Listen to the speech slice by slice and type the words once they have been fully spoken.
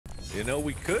You know,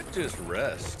 we could just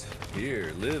rest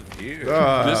here, live here.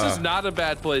 This is not a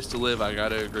bad place to live. I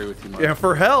gotta agree with you, Mark. Yeah,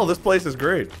 for hell, this place is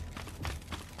great.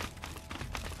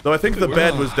 Though I think the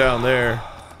bed was down there.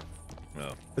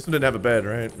 No. This one didn't have a bed,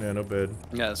 right? Yeah, no bed.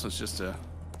 Yeah, this was just a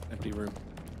empty room.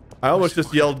 I almost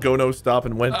just yelled "Go no stop"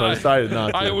 and went, but I decided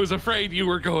not to. I was afraid you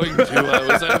were going to. I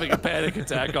was having a panic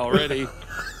attack already.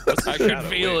 I could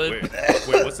feel it.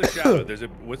 Wait, what's the shadow?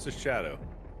 What's the shadow?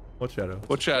 What shadow?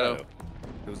 What shadow?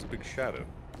 There was a big shadow.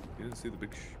 You didn't see the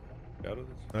big shadow?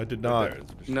 I did not.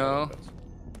 No.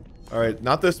 All right,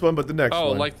 not this one, but the next one.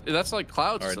 Oh, like that's like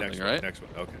clouds or something, right? Next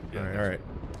one. Okay. All Yeah, right, all right.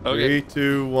 Okay. 3,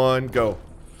 2, 1, go.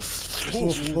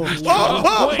 Wait, no,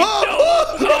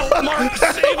 Mark,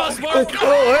 save us, Mark!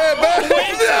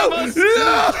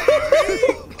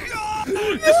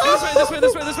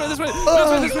 This way.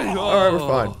 All right, we're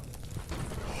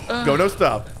fine. Go, no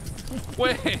stop.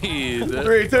 Wait. 3, 2, 1,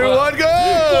 go!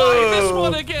 Why this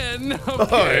one again? Okay.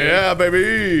 Oh yeah,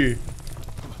 baby.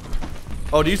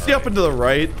 Oh, do you see up and to the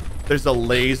right? There's a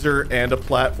laser and a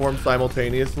platform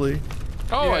simultaneously.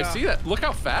 Oh, Yeah. I see that. Look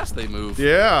how fast they move.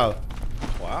 Yeah.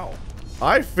 Wow.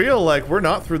 I feel like we're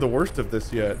not through the worst of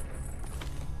this yet.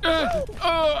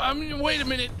 Wait a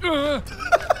minute.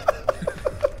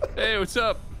 Hey, what's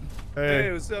up?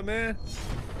 Hey, what's up, man?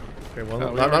 Okay, well,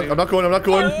 I'm not going. I'm not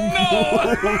going.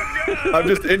 No! I'm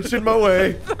just inching my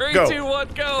way. 3, Go. 2, 1,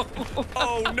 go.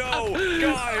 Oh no,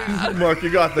 guys! Mark,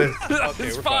 you got this. Okay,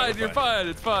 It's we're fine. we're You're fine.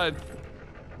 It's fine.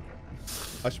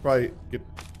 I should probably get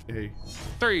a.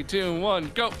 3, 2,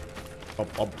 1, go. Yeah,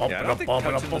 I don't think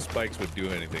touching the spikes would do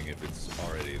anything if it's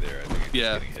already there. I think it's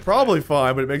Yeah. getting hit Probably by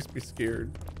fine, but it makes me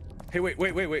scared. it. Hey, wait,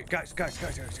 guys!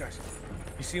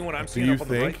 You see what I'm Do seeing you up on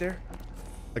the right think? there?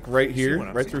 Like right see here, what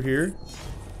I'm right seeing? through here.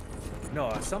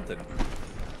 No, something.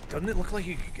 Doesn't it look like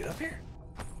you could get up here?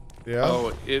 Yeah.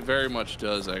 Oh, it very much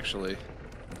does, actually.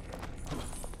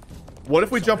 What if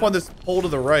we jump on this pole to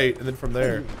the right and then from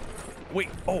there? Wait.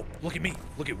 Oh, look at me.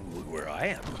 Look where I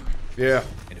am. Yeah.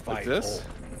 And if Like I this?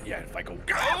 yeah, if I go.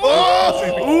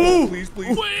 Oh! Ooh! Please.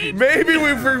 Wait. Maybe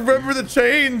we remember the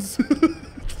chains.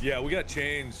 Yeah, we got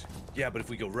chains. Yeah, but if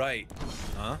we go right,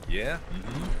 huh? Yeah.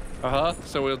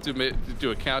 So we'll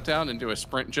do a countdown and do a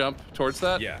sprint jump towards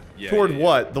that. Yeah. Toward yeah.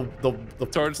 what? The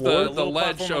Towards floor? the little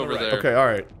ledge platform on the over right. there. Okay, all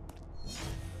right.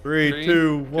 3,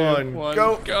 2, 1,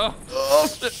 go. Go. Oh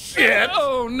shit!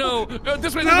 Oh no!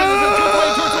 This way.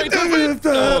 Towards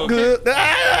way.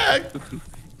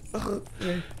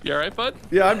 Okay. You all right, bud?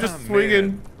 Yeah, I'm just Oh, swinging.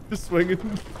 man. Just swinging.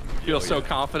 Feel so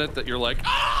confident that you're like,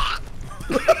 ah!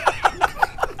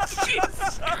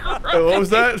 Jesus Christ. What was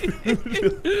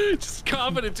that? Just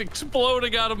confidence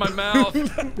exploding out of my mouth.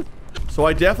 So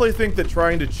I definitely think that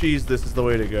trying to cheese this is the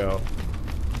way to go.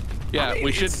 Yeah, I mean,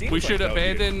 we it should seems we like should that would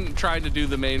be- abandon trying to do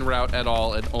the main route at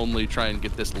all and only try and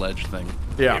get this ledge thing.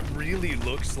 Yeah. It really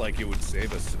looks like it would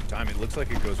save us some time. It looks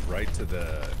like it goes right to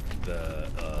the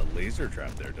laser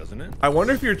trap there, doesn't it? I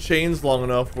wonder if your chain's long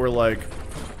enough where like,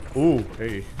 ooh,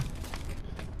 hey,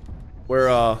 where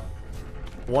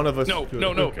one of us. No. could-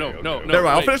 okay. Never mind.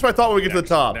 I'll wait. finish my thought when we get to the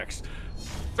top. Next.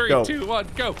 3, Go. 2, 1,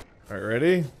 go. All right,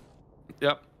 ready?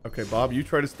 Yep. Okay, Bob, you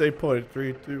try to stay put.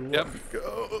 3, 2, 1, Yep.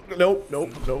 go.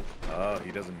 Nope. Oh,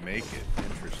 he doesn't make it.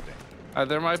 Interesting.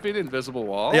 There might be an invisible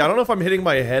wall. Yeah, I don't know if I'm hitting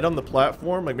my head on the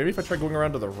platform. Like maybe if I try going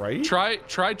around to the right.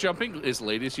 Try jumping as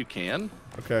late as you can.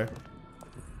 Okay.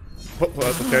 Well,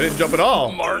 okay, I didn't jump at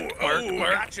all. Mark.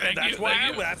 Gotcha. Thank That's you, why.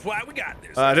 thank you. That's why we got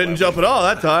this. I didn't jump at all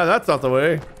that time. That's not the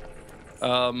way.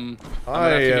 I'm gonna I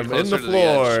have to get am in closer the to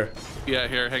floor. edge. Yeah,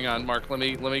 here, hang on, Mark. Let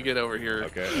me get over here.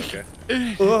 Okay.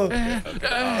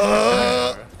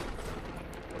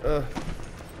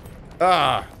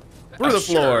 Through the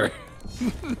floor.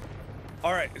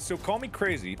 All right. So call me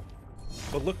crazy,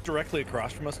 but look directly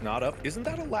across from us, not up. Isn't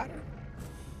that a ladder?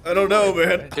 I don't know,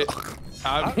 man.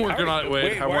 I'm working on it.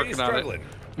 Wait, I'm why are you working on it. struggling?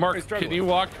 Mark, Why are you struggling? can you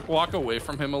walk away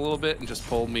from him a little bit and just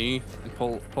pull me and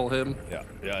pull him?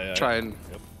 Yeah. Try and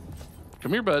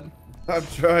come here, bud. I'm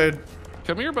trying.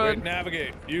 Come here, Wait, bud.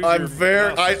 navigate. Use I'm your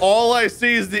very. mouses. All I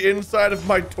see is the inside of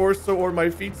my torso or my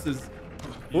feetsies.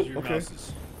 Use your okay.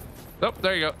 mouses. Oh,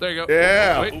 there you go. There you go.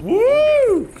 Yeah. Wait.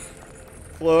 Woo!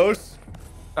 Close.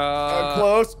 Uh,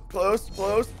 Close.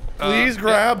 Please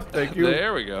grab. Thank you.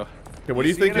 There we go. Okay, what are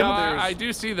you see it thinking? out No, there? I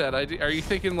do see that. Are you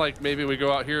thinking like maybe we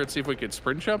go out here and see if we could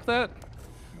sprint jump that?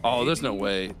 Oh, there's no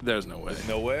way. There's no way.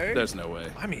 No way. There's no way.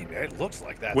 I mean, it looks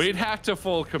like that. We'd have to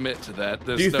full commit to that.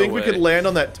 There's Do you no think way. we could land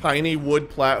on that tiny wood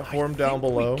platform down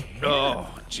below?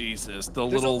 Oh, Jesus. The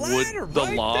There's little a ladder wood, the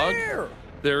right log. there.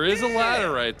 There is a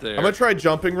ladder right there. I'm gonna try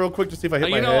jumping real quick to see if I hit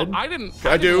my you know, head. I didn't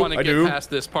do, want to I get do. past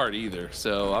this part either,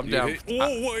 so I'm down.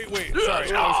 Oh, wait. Sorry.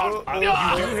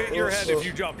 You do hit your head if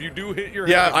you jump. You do hit your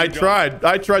head. Yeah, if you I jump. tried.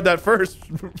 I tried that first.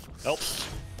 Help.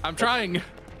 I'm trying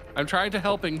to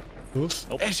helping. All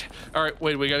right,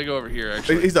 wait, we gotta go over here.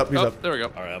 Actually, He's up. He's oh, up. There we go.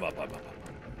 All right, I'm up.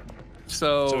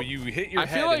 So you hit your I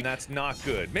head, feel like- and that's not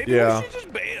good. Maybe Yeah. we should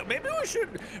just bail. Maybe we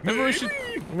should. Maybe we should-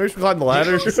 Maybe we should climb the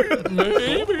ladder.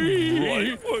 maybe.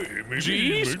 Maybe.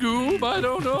 Gee, Scoob, I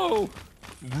don't know.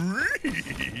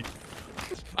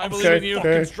 I believe in Okay, you.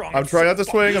 okay. I'm trying not to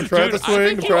swing. I'm trying not to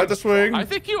swing. I'm trying not to swing. I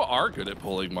think you are good at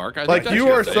pulling, Mark. I think Like that's you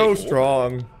your are so thing.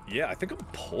 strong. Yeah, I think I'm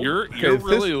pulled. You're this-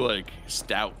 really like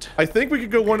stout. I think we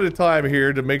could go one at a time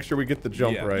here to make sure we get the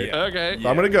jump Yeah, right. yeah. Okay. So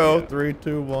I'm gonna go Yeah. 3,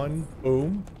 2, 1,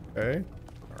 boom. Okay.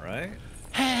 All right.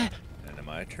 And then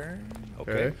my turn.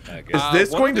 Okay. I Is guess. this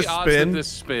what going are to the odds spin? that this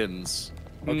spins?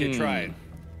 Okay, try it.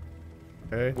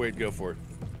 Okay. Wait, go for it.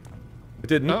 It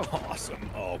didn't. Oh. Awesome.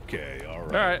 Okay. All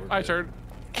right. All right, we're my good. turn.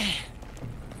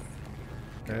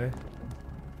 Okay.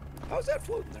 How's that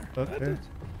floating there? Okay.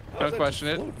 Don't question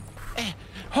it.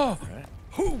 Oh.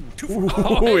 Ooh, too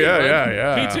far. Ooh, hey, yeah, bud.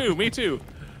 yeah, yeah. Me too.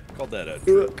 Called that a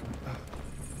trick.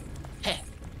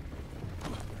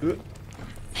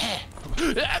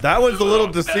 That was a little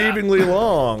deceivingly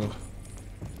long.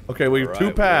 Okay, we have All two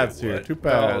right, paths wait, here. what? Two Oh,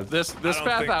 paths. this I don't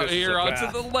path think out this is here a onto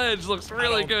path. the ledge looks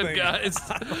really don't good, think- guys.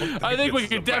 I think we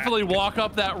it's a could definitely path. walk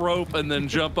up that rope and then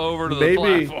jump over to the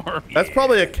Maybe platform. that's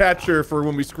probably a catcher for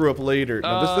when we screw up later.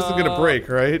 No, this isn't gonna break,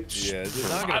 right? Yeah, it's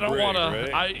not gonna I don't break, wanna.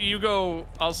 right? You go.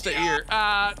 I'll stay here.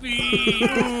 Fine,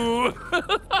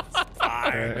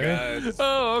 Okay. guys.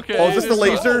 Oh, okay. Oh, is this the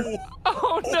laser?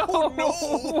 Oh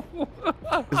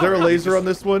no! Is there a laser on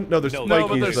this one? No, there's No, No,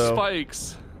 but spikies there's though.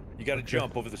 spikes. You gotta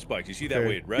jump over the spikes. You see that Okay.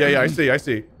 weight, right? Yeah, yeah, I see, I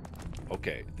see.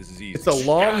 Okay, this is easy. It's a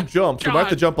long jump, so we might have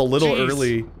to God, jump a little jeez.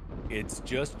 early. It's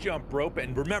just jump rope,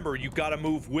 and remember, you gotta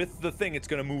move with the thing. It's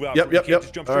gonna move out. Yep, You yep, can't yep.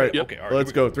 just jump All right, straight. Okay, all right.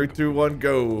 let's here we go. 3, 2, 1,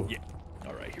 go. Yeah.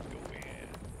 All right, here we go.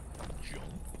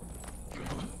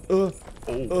 And jump.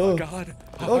 Oh my God.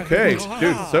 Okay,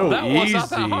 dude, so That was not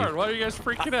that easy. hard. Why are you guys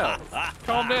freaking out?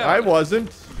 Calm down. I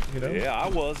wasn't, you know. Yeah, I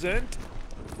wasn't.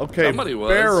 Okay, Somebody was.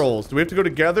 barrels. Do we have to go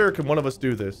together, or can one of us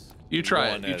do this? You try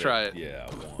One it. You at try a- it. Yeah,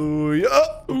 one. Ooh, yeah.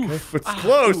 Okay, it's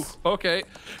close. Ooh, okay.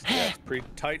 Yeah, it's pretty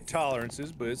tight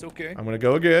tolerances, but it's okay. I'm gonna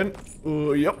go again.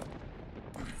 Ooh, yep.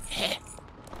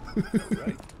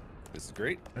 Right. This is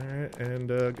great. All right, and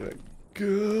gonna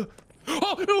go.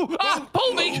 Oh, ooh, ah,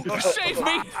 pull me! Save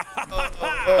me!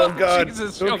 Oh God.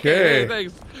 Jesus. Okay.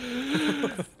 Thanks.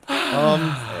 All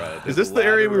right. Is this the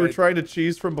area we were right? trying to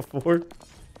cheese from before?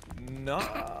 No.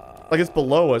 Like it's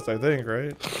below us, I think,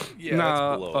 right? Yeah, Nah,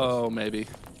 that's below us. oh, maybe.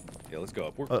 Yeah, let's go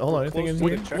up. We're, Hold on, we're anything close in to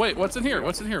here? the check- Wait, what's in here?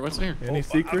 What's in here? What's in here? Any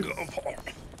secrets?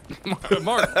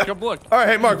 Mark, come look. All right,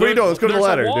 hey Mark, what are you doing? Let's go to the There's a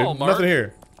ladder, wall, dude. Mark. Nothing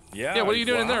here. Yeah. Yeah, what are you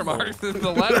doing in there, wow. Mark? The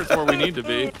ladder's where we need to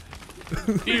be.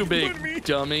 You big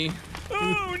dummy.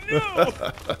 Oh no!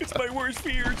 It's my worst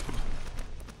fears.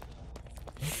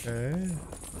 Okay.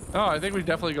 Oh, I think we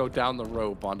definitely go down the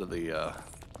rope onto the,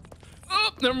 Oh,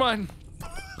 never mind.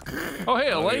 Oh,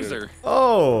 hey, a laser.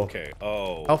 Oh. Okay.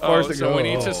 Oh. How far Oh, is it so go? we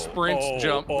need to sprint, Oh,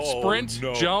 jump, oh, sprint,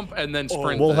 no. jump, and then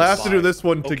sprint. We'll this. have to do this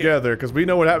one Okay. together because we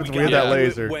know what happens when we hit gotta that do it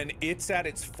laser. When it's at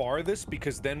its farthest,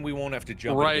 because then we won't have to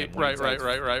jump. Right, again when right, it's at right, its-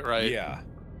 right, right, right. Yeah.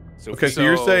 So Okay, so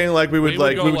you're saying like we would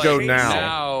go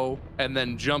now. and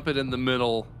then jump it in the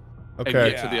middle and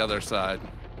Okay. get to the other side.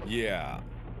 Yeah.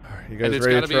 You And guys it's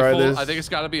ready gotta to be try full. this? I think it's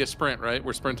got to be a sprint, right?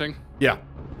 We're sprinting. Yeah.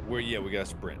 We gotta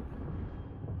sprint.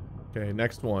 Okay,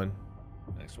 next one.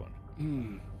 Next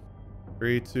one.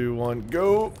 3, 2, 1,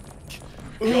 go.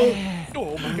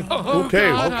 Oh my God. Oh, Okay,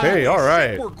 God. okay, all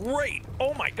right. We're great.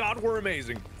 Oh my God, we're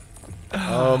amazing.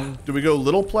 Do we go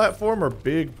little platform or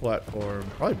big platform?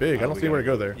 Probably big. I don't see where to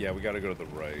go there. Yeah, we gotta go to the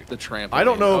right. The trampoline. I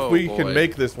don't know Oh, if we boy. can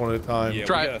make this one at a time. Yeah.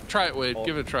 Try we it. gotta- Try it, Wade. Oh,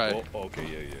 Give it a try. Oh, okay,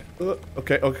 yeah.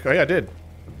 Okay, okay, I did.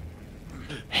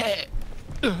 Hey,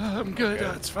 I'm good.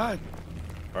 Okay. It's fine.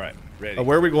 All right, ready.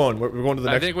 Where are we going? We're going to the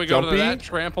I next think we go jumpy? to that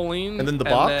trampoline And then the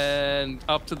box? and then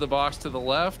up to the box to the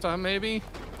left, maybe.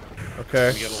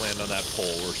 Okay. We gotta land on that pole.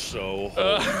 We're so.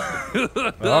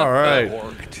 All right. That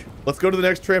worked. Let's go to the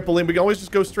next trampoline. We can always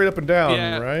just go straight up and down,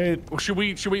 Yeah. right? Well, should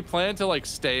we plan to like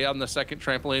stay on the second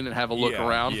trampoline and have a look Yeah,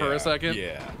 around for yeah, a second?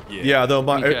 Yeah. Yeah, though,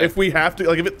 Okay. if we have to,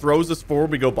 like, if it throws us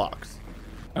forward, we go box.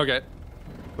 Okay.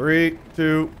 3,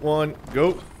 2, 1,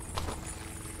 go.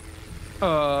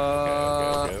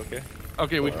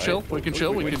 Okay. We can chill. We can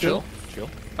chill. We can chill. Chill.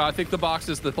 I think the box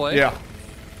is the play. Yeah.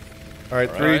 All right,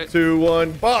 3, right. 2,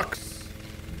 1, box.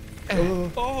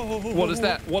 Oh. What is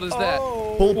that? What is that?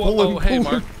 Oh. Pull, pull, Oh, and hey,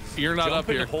 pull. Mark. You're not jump up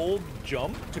here. And hold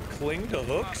jump to cling to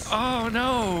hooks? Oh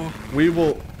no. We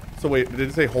will. So wait, did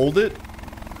it say hold it?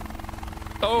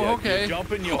 Oh, Yeah, okay. You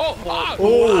jump and you Oh, hold. ah,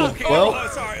 Oh, okay. well. Oh,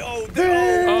 sorry. Oh,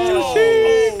 There Oh,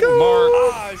 she goes.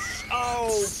 Mark.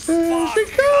 Oh, There fuck. she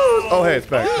goes. Oh, hey, it's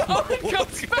back. Oh, it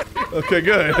comes back. Okay,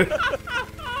 good.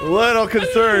 Little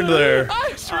concerned there. I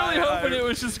was really hoping it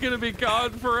was just gonna be gone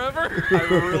forever. I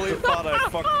really thought I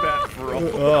fucked that for all.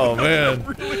 Oh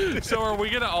man. So are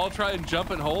we gonna all try and jump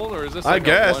and hold, or is this I like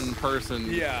guess. a one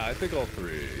person? Yeah, I think all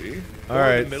three. All Or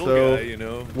right, the middle so guy, you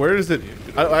know. where does it?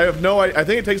 I have no. I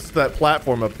think it takes us to that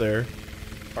platform up there.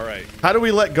 All right. How do we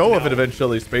let go of it No.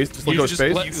 evenally? Space? Just let You go of just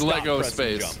space? let Stop go of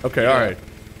pressing space. jump. Okay, all right.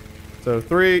 So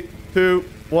 3, 2,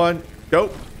 1,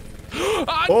 go.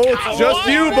 Oh, it's just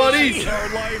you, buddy. This is our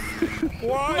life.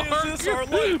 Why is this our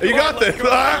life? You got this. All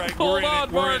right, Hold we're in on,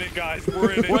 it. We're in Mark. it, guys.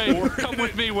 We're in it. Wait, We're come in with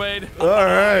it. me, Wade. All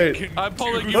right. I'm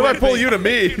pulling you. What if I with pull me. you to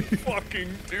me? I can fucking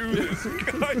do this,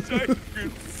 guys. I can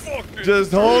fucking.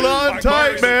 Just hold on I'm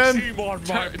tight, wearing a man. team on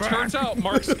my back. Turns out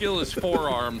Mark's skill is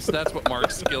forearms. That's what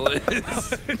Mark's skill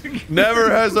is. Never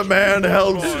has a man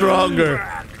held stronger.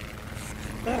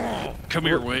 Come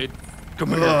here, Wade.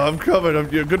 Come Oh, here. I'm coming.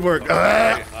 Good work.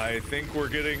 Ah. I think we're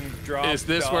getting dropped. Is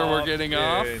this where we're getting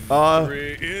off? in Uh,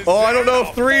 three. Is oh, I don't know that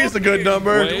if 3 is a good fucking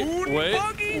number. Wait, dune wait,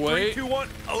 buggy? wait. 3, 2, 1.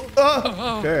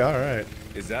 Oh. Okay, all right.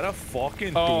 Is that a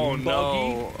fucking Oh dune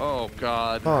no! Oh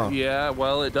god! Huh. Yeah,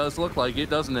 well, it does look like it,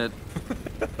 doesn't it?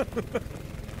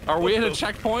 Are we at a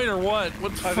checkpoint or what?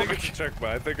 What the buggy? I think fuck? it's a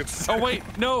checkpoint. I think it's. Oh wait,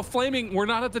 no, flaming. We're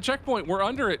not at the checkpoint. We're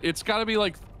under it. It's got to be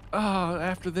like,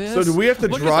 after this. So do we have to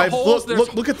Look at the drive? holes.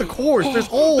 Look at the course. There's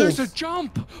holes. There's a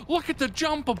jump. Look at the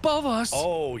jump above us.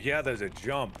 Oh yeah, there's a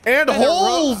jump. and and a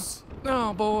holes.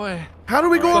 Oh boy. How do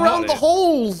we go Alright, around got the it.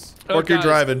 holes? Mark, you're Guys,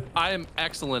 driving. I am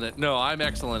excellent at. No, I'm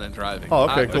excellent at driving. Oh,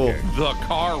 okay, cool. The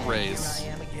car Here race. I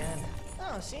am again.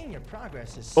 Oh, seeing your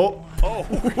progress is Oh. so Oh.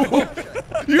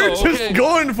 You're Oh, just okay.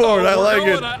 going for it. I We're like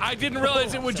going. it. I didn't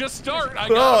realize it would just start. I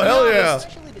Oh, got hell nervous. yeah.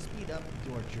 especially to speed up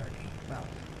your journey. Well,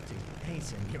 to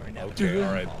hasten your Okay,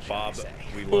 all right, all, shall Bob. I say.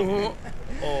 We love you.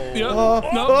 Oh. Yeah. Oh,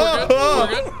 No, oh,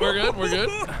 we're good. We're good. We're good.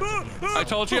 We're good. I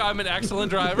told you I'm an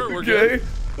excellent driver. We're Okay.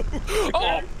 good.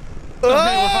 Oh.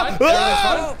 Ah, we're fine.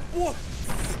 ah. What?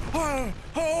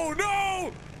 Oh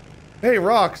no! Hey,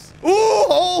 rocks. Ooh,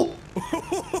 hole.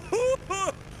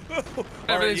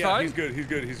 Everything's yeah, fine? He's good. He's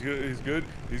good. He's good. He's good.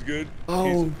 He's good.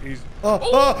 Oh. He's.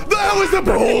 That was a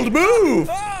bold move.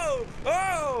 Oh!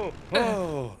 Oh!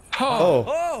 Oh! Oh.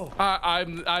 Oh,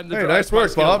 I'm the Hey, driver. nice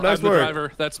work, Bob. Nice I'm the work.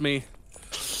 driver. That's me.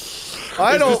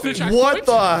 I Is don't. this the What checkpoint?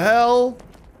 the hell?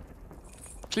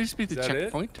 Please be the Is that it?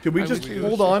 checkpoint. Can we I just would-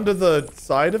 hold on to the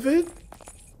side of it?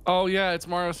 Oh yeah, it's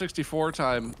Mario 64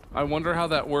 time. I wonder how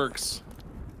that works.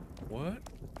 What?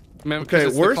 Man, 'cause Okay,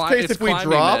 it's the worst case it's if we climbing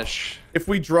drop. mesh. If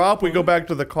we drop, we go back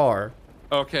to the car.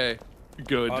 Okay,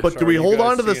 good. But do we hold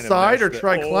on to the side or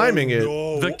try climbing it?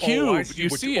 The cube, I see you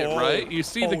what see it, right? You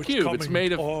see the cube. It's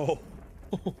made of- Oh,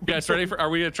 You guys ready for? Are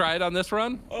we gonna try it on this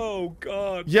run? oh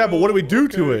God. Yeah, but what do we do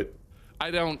to okay. it? I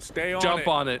don't Stay on jump it.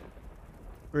 on it.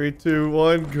 3, 2,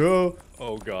 1, go.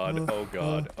 Oh God. Oh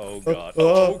God. Oh God.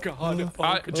 Oh God. Oh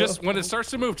God. Just when it starts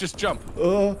to move, just jump.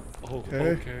 Oh, Okay.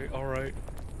 okay. All right.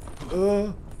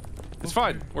 It's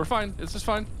fine. We're fine. It's just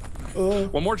fine. uh.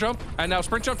 One more jump, and now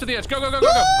sprint jump to the edge. Go, go, go, go,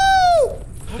 go.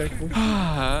 Okay.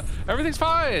 Everything's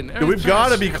fine. We've Everything's got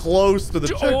to fine. be close to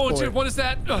the Oh, checkpoint. dude, what is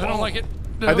that? Oh, I don't like it.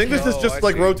 I think this Okay. is Oh, just I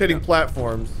like see. rotating Yeah.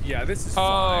 platforms. Yeah, this is Oh,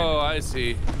 fine. I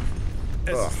see.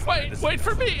 This is fine. This Wait is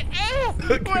for me.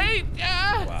 Wait.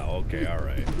 Wow. Okay. All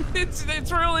right. It's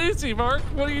real easy, Mark.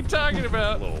 What are you talking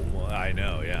about? I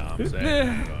know. Yeah. I'm Eh,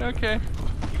 saying. okay.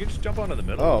 You can just jump onto the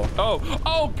middle. Oh.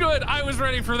 Oh, good. I was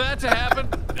ready for that to happen.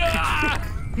 Ah!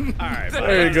 All right.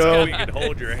 There you go. We can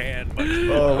hold your hand. Much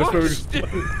Oh, which way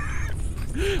we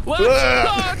Let's,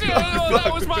 oh, dude, no,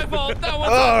 that was my fault. That was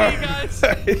on me, guys.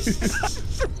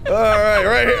 All right,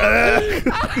 right here.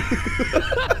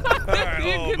 All right.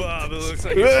 Oh, Bob. It looks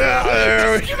like.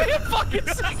 There we Give me a fucking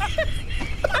second.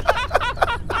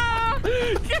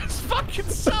 Just fucking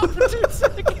stop for 2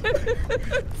 seconds.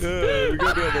 We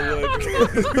gotta be on the ledge.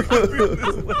 We gotta be on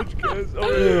this ledge, guys. Oh,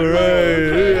 All yeah.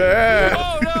 right. Yeah.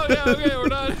 Oh no, yeah, okay, we're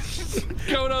done.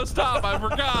 Go, no, stop. I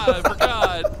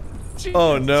forgot. Jesus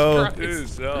Oh, no.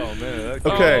 Christ. Dude, oh man. That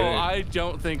Okay. Oh, I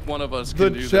don't think one of us The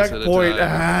can do this at a checkpoint time.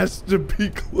 has to be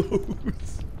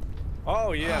close.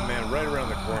 Oh yeah, man, right around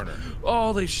the corner.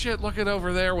 Holy shit, look at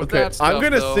over there with Okay, that stuff, I'm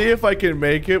gonna though. see if I can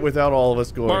make it without all of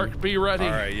us going. Mark, be ready. All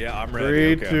right, yeah, I'm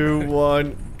ready. 3, Okay, 2, I'm ready.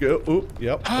 1, go. Oop,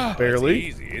 yep, It's barely.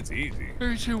 easy. It's easy.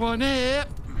 3, 2, 1, hit.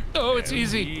 Oh, it's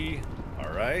easy. All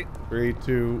right. 3,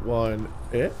 2, 1,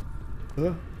 it.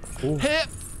 Ooh. Hit.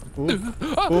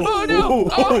 Oh no!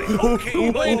 Oh, Okay,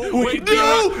 wait,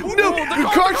 No!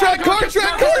 Car track!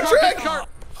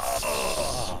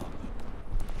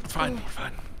 Fine.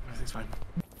 Everything's fine.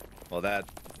 Well, the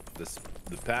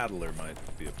paddler might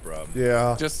be a problem.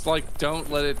 Yeah. Just like don't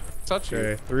let it touch you.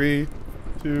 Okay, 3,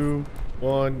 2,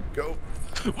 1, go.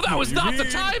 That was not the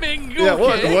timing. Yeah,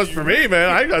 well, Okay. it was for me, man.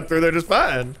 I got through there just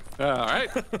fine. All right.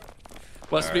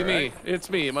 Must be me. It's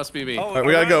me. It must be me. All right,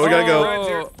 we gotta go. We gotta go.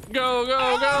 Oh, go.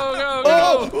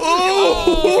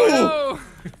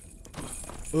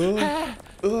 Oh!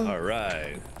 All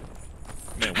right.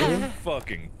 Man, we're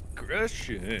fucking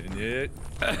crushing it.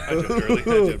 I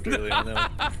jumped early on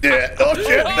that one. Yeah. Oh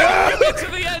shit! Oh, No! get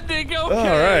to the ending. Okay.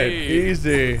 All right,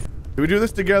 easy. Do we do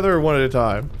this together or one at a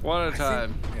time? One at a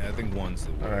time. Yeah, I think one's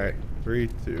the way. All right, 3,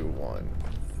 2, 1,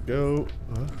 go.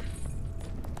 All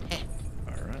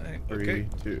right. 3, Okay.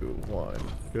 2, 1,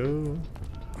 go.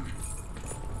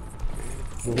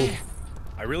 Whoa.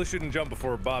 I really shouldn't jump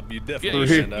before Bob. You Yeah, definitely you Three,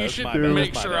 should, shouldn't. you That's should my bad.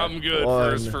 make That's my sure bad. I'm good One.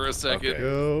 first for a second. Okay.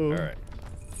 Go. All right.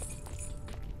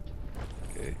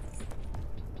 Okay.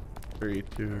 3,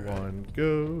 2, 1,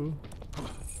 go.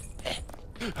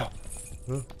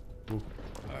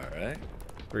 All right.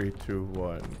 3, 2,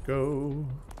 1, go.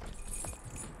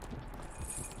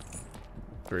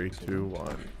 3, 2,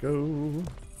 1, go.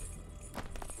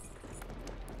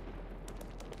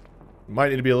 Might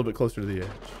need to be a little bit closer to the edge.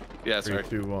 Yeah, 3, sorry.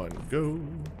 2, 1, go.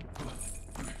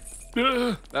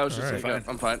 That was just All a right. hiccup.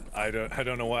 I'm fine. I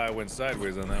don't know why I went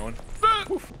sideways on that one.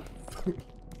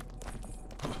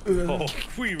 Oh,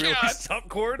 we really stopped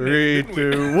coordinating.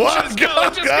 3, didn't we? 2, 1, go!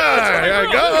 Just go. Yeah,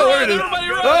 go! Run, Where it is? everybody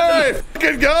run. All right,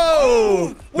 fucking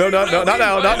go! No, not now,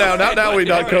 not now. We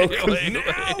not go. Now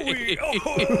we. Oh,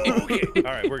 okay. All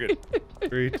right, we're good.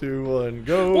 3, 2, 1,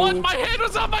 go. What? My hand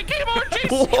was on my keyboard.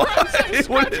 Jesus Christ! I'm What?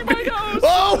 scratching my nose.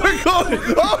 Oh, we're going!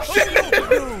 Oh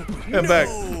shit! I'm back.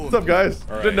 What's up, guys?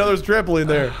 Didn't know there was a trampoline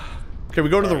there. Okay, we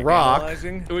go to the rock,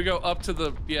 Analyzing. We go up to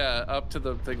the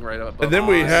thing right up. and then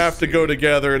we have to go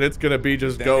together, and it's gonna be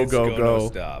just Then go, it's go, no go.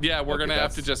 stop. Yeah, we're Okay, gonna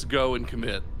have to that's- just go and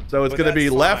commit. So it's But gonna be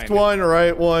that's left fine. one,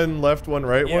 right one, left one,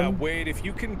 right Yeah, one. Wade, if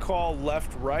you can call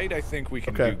left, right, I think we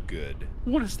can Okay. do good.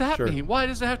 What does that Sure. mean? Why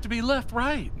does it have to be left,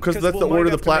 right? Because Because that's the we'll order might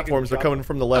the have to make a platforms are jump. coming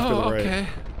from the left Oh, or the right. okay.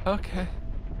 Okay.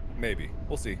 Maybe.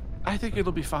 We'll see. I think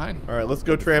it'll be fine. All right, let's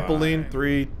go trampoline. Fine.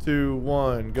 3, 2,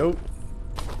 1, go.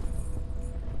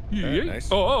 Yeah. nice.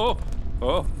 Oh.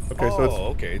 Okay, so it's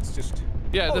okay. It's just.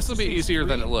 Yeah, Oh, this will be it's easier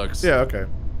than it looks. yeah, okay.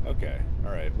 Okay.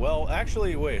 All right. Well,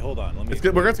 actually, wait. Hold on. Let me. It's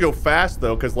good. We're gonna have to go fast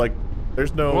though, because like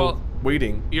there's no Well-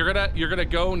 waiting. You're gonna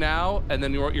go now, and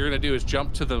then what you're gonna do is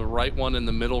jump to the right one in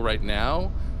the middle right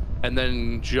now, and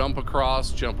then jump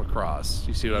across.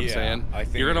 You see what I'm Yeah, saying? I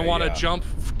think- You're gonna want to yeah. jump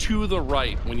to the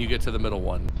right when you get to the middle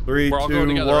one. 3, We're all 2, going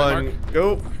together, right, 1, Mark?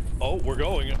 go. Oh, we're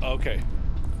going. Okay.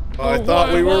 I Oh,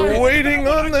 thought we were why? waiting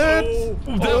on that.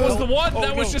 That was the one. Oh,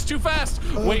 that was no. just too fast.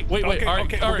 Wait. Okay, All right,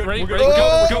 okay, all we're right, good, ready, we're good. ready.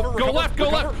 Oh! Go left. Oh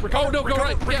no, go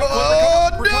right. Yeah.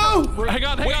 Oh no! Hang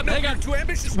on. You're too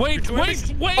ambitious. Wait. You're too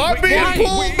ambitious. I'm being wait,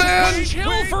 pulled, wait, man.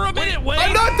 Chill for a minute. Wait.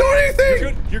 I'm not doing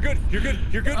anything. You're good.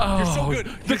 You're so Oh, good.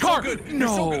 the You're car. So good.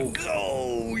 No. You're so good.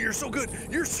 Oh, you're so good.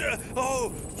 You're so.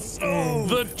 Oh. So.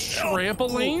 The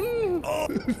trampoline? Oh.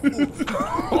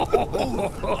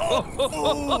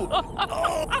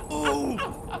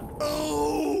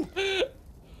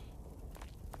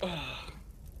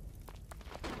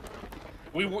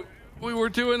 We were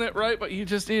doing it right, but you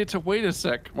just needed to wait a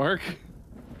sec, Mark.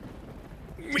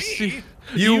 Me?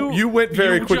 You went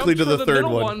very you quickly jumped to for the third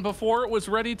middle one. before it was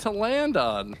ready to land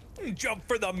on. Jump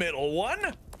for the middle one.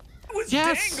 I was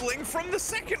Yes. dangling from the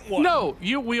second one. No,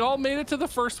 we all made it to the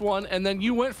first one, and then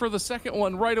you went for the second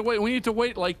one right away. We need to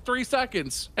wait like 3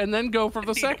 seconds and then go for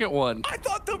the second one. I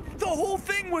thought the whole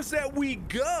thing was that we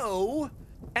go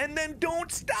and then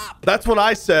don't stop. That's what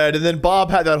I said, and then Bob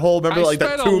had that whole remember I like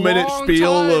that spent 2-minute a long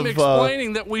spiel time of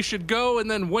explaining that we should go and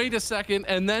then wait a second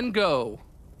and then go.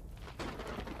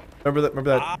 remember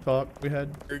that talk we had?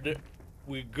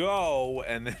 We go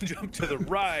and then jump to the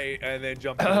right and then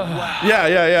jump to the left.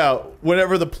 Yeah.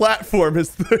 Whenever the platform is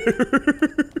there.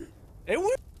 It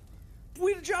would.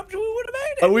 We jumped. We would have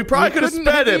made it. We probably We could have couldn't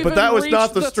sped have it, but that even was not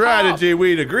reached the the strategy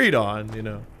we'd agreed on, you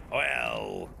know.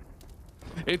 Well.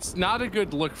 It's not a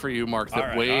good look for you, Mark, that All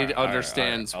right, Wade all right, all right,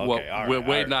 understands all right, what okay, all right, Wade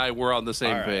all and I were on the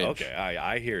same All right, page. okay,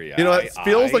 I hear you. You know, it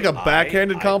feels like a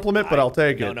backhanded compliment, but I'll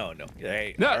take it. No.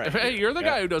 Hey, No, all right, hey, you're the yeah.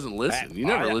 guy who doesn't listen. You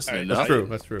never listen all right, enough.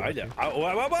 That's true.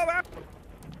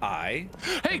 I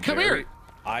Hey, come here.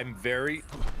 I'm very.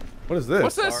 What is this?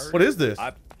 What's this? What is this?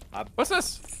 What's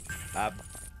this?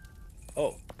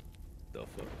 Oh. The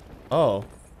fuck. Oh.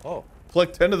 Oh.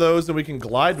 Collect 10 of those and we can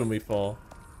glide when we fall.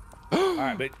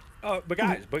 right, but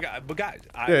guys,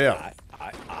 Yeah.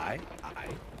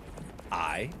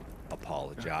 I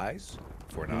apologize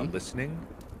for not listening.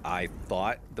 I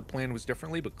thought the plan was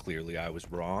differently, but clearly I was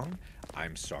wrong.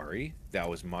 I'm sorry. That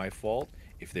was my fault.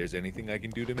 If there's anything I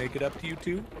can do to make it up to you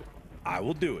two, I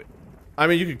will do it. I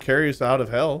mean, you could carry us out of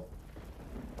hell.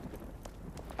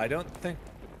 I don't think.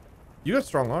 You got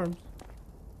strong arms.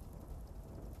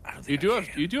 I don't You think do I have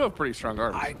can. you do have pretty strong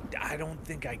arms. I don't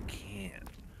think I can.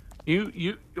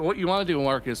 What you want to do,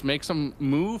 Mark, is make some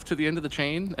move to the end of the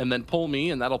chain and then pull me,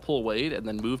 and that'll pull Wade, and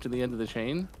then move to the end of the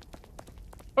chain.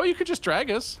 Oh, you could just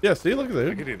drag us. Yeah, see, look at I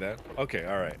that. could do that. Okay,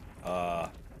 all right.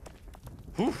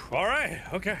 Whew, all right.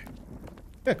 Okay.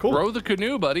 Yeah, cool. Row the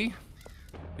canoe, buddy.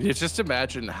 You just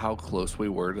imagine how close we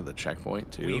were to the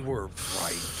checkpoint, too. We were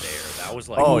right there. That was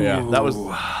like. Oh yeah, that was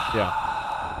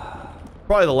yeah.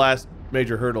 Probably the last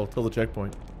major hurdle till the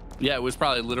checkpoint. Yeah, it was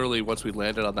probably literally once we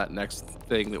landed on that next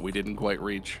thing that we didn't quite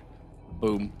reach.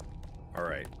 Boom. All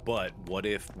right, but what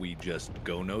if we just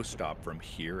go no stop from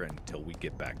here until we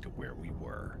get back to where we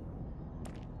were?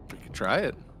 We could try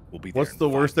it. We'll be there. What's in the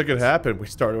 5 worst that could minutes. happen? We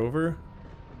start over.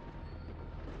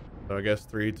 So I guess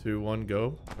 3, 2, 1,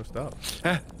 go. No stop.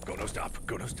 Go no stop.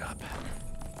 Go no stop.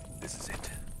 This is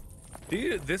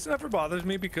it. This never bothers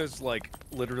me because, like,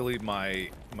 literally my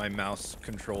mouse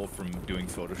control from doing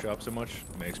Photoshop so much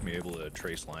makes me able to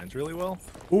trace lines really well.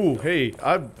 Ooh, hey,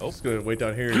 I'm just gonna wait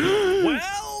down here.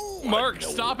 Well, Mark, no,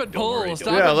 stop and don't pull. worry, Stop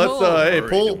don't Yeah, and let's pull. hey, Don't worry,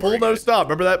 pull don't worry, no guys. stop.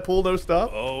 Remember that pull no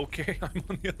stop? Okay, I'm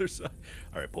on the other side.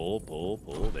 All right, pull.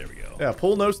 There we go. Yeah,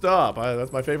 pull no stop.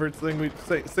 That's my favorite thing we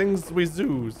say. Things we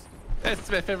zoos. That's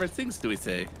my favorite things, do we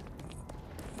say?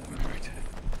 All right.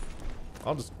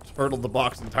 I'll just hurdle the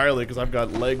box entirely because I've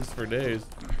got legs for days.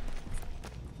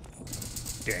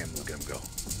 Damn, look at him go.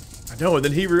 I know, and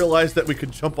then he realized that we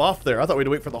could jump off there. I thought we'd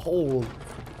wait for the hold.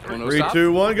 Oh, no 3, stop?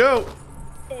 2, 1, go.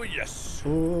 Oh yes.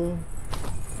 Oh.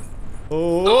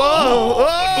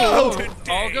 Oh. Today,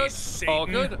 All good. Satan. All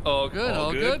good. All good.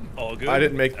 All good. All good. I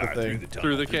didn't make the Ah, thing.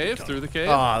 Through the cave. Through the cave.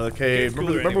 Ah, the cave. Cave's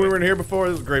Remember, cooler remember we anyway. were in here before?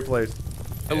 This is a great place.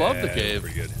 I love the Yeah, cave.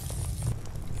 Pretty good.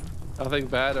 Nothing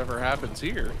bad ever happens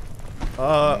here.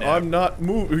 I'm not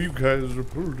moving. You guys are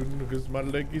pulling because my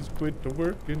leggies quit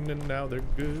working and now they're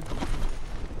good.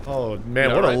 Oh man,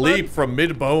 You what a alright, leap bud? from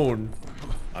mid-bone.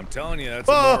 I'm telling you, that's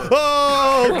a more...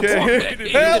 Oh, okay.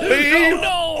 Help me!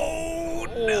 No!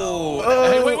 No!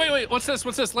 Hey, wait. What's this?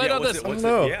 Land Yeah, on what's this. it? What's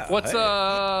no. it? Yeah, What's hey.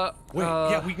 Wait,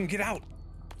 yeah, we can get out.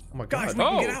 Oh my Guys, god.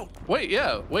 we can get out. Wait,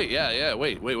 yeah.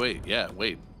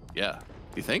 Wait. Yeah.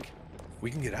 You think?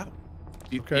 We can get out.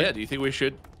 Okay. Yeah. Do you think we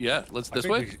should? Yeah. Let's I this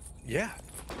think way. yeah.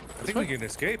 I think we can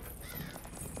escape.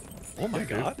 Oh my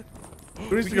god. Who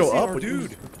needs We to can go see up? our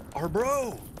dude. Our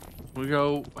bro. We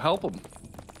go help him.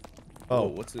 Oh, Oh.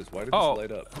 what's this? Why did Oh. this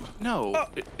light up? No.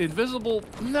 Invisible.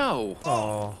 No.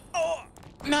 Oh. Oh,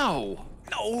 No.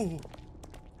 no.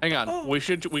 Hang on. Oh. We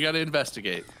gotta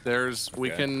investigate.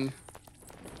 We Okay.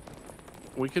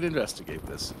 can investigate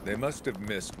this. They must have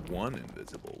missed one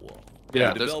invisible wall.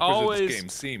 Yeah, The there's developers of always- this game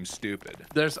seem stupid.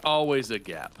 There's always a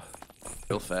gap.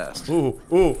 Real fast. Ooh.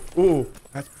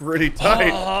 That's pretty tight.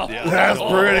 Yeah. That's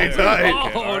pretty tight.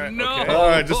 Oh, all right, no. okay. All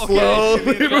right, just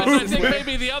slowly Guys, I move. think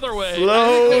maybe the other way.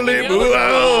 Slowly move.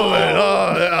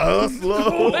 Oh, yeah,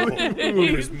 slowly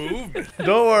move. There's movement.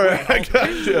 Don't worry, I got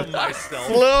you. Myself.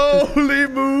 Slowly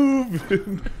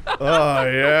moving. Oh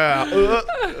yeah.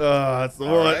 That's the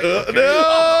one. right, okay.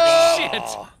 No.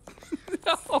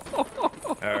 Shit.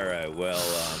 All right. Well,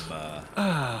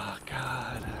 Oh,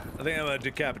 God. I think I'm gonna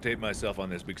decapitate myself on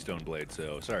this big stone blade.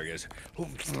 So sorry, guys.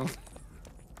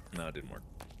 No, it didn't work.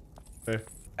 Hey.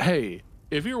 Hey,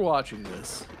 if you're watching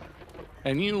this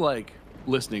and you like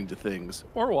listening to things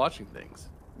or watching things,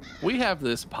 we have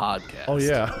this podcast. Oh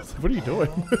yeah. What are you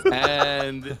doing?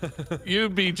 And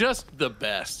you'd be just the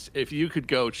best if you could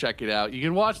go check it out. You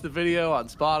can watch the video on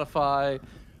Spotify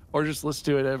or just listen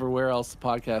to it everywhere else the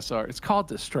podcasts are. It's called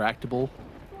Distractable.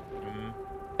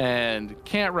 And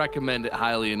can't recommend it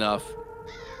highly enough.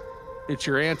 It's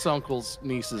your aunt's, uncle's,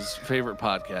 niece's favorite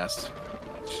podcast.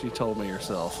 She told me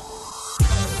herself.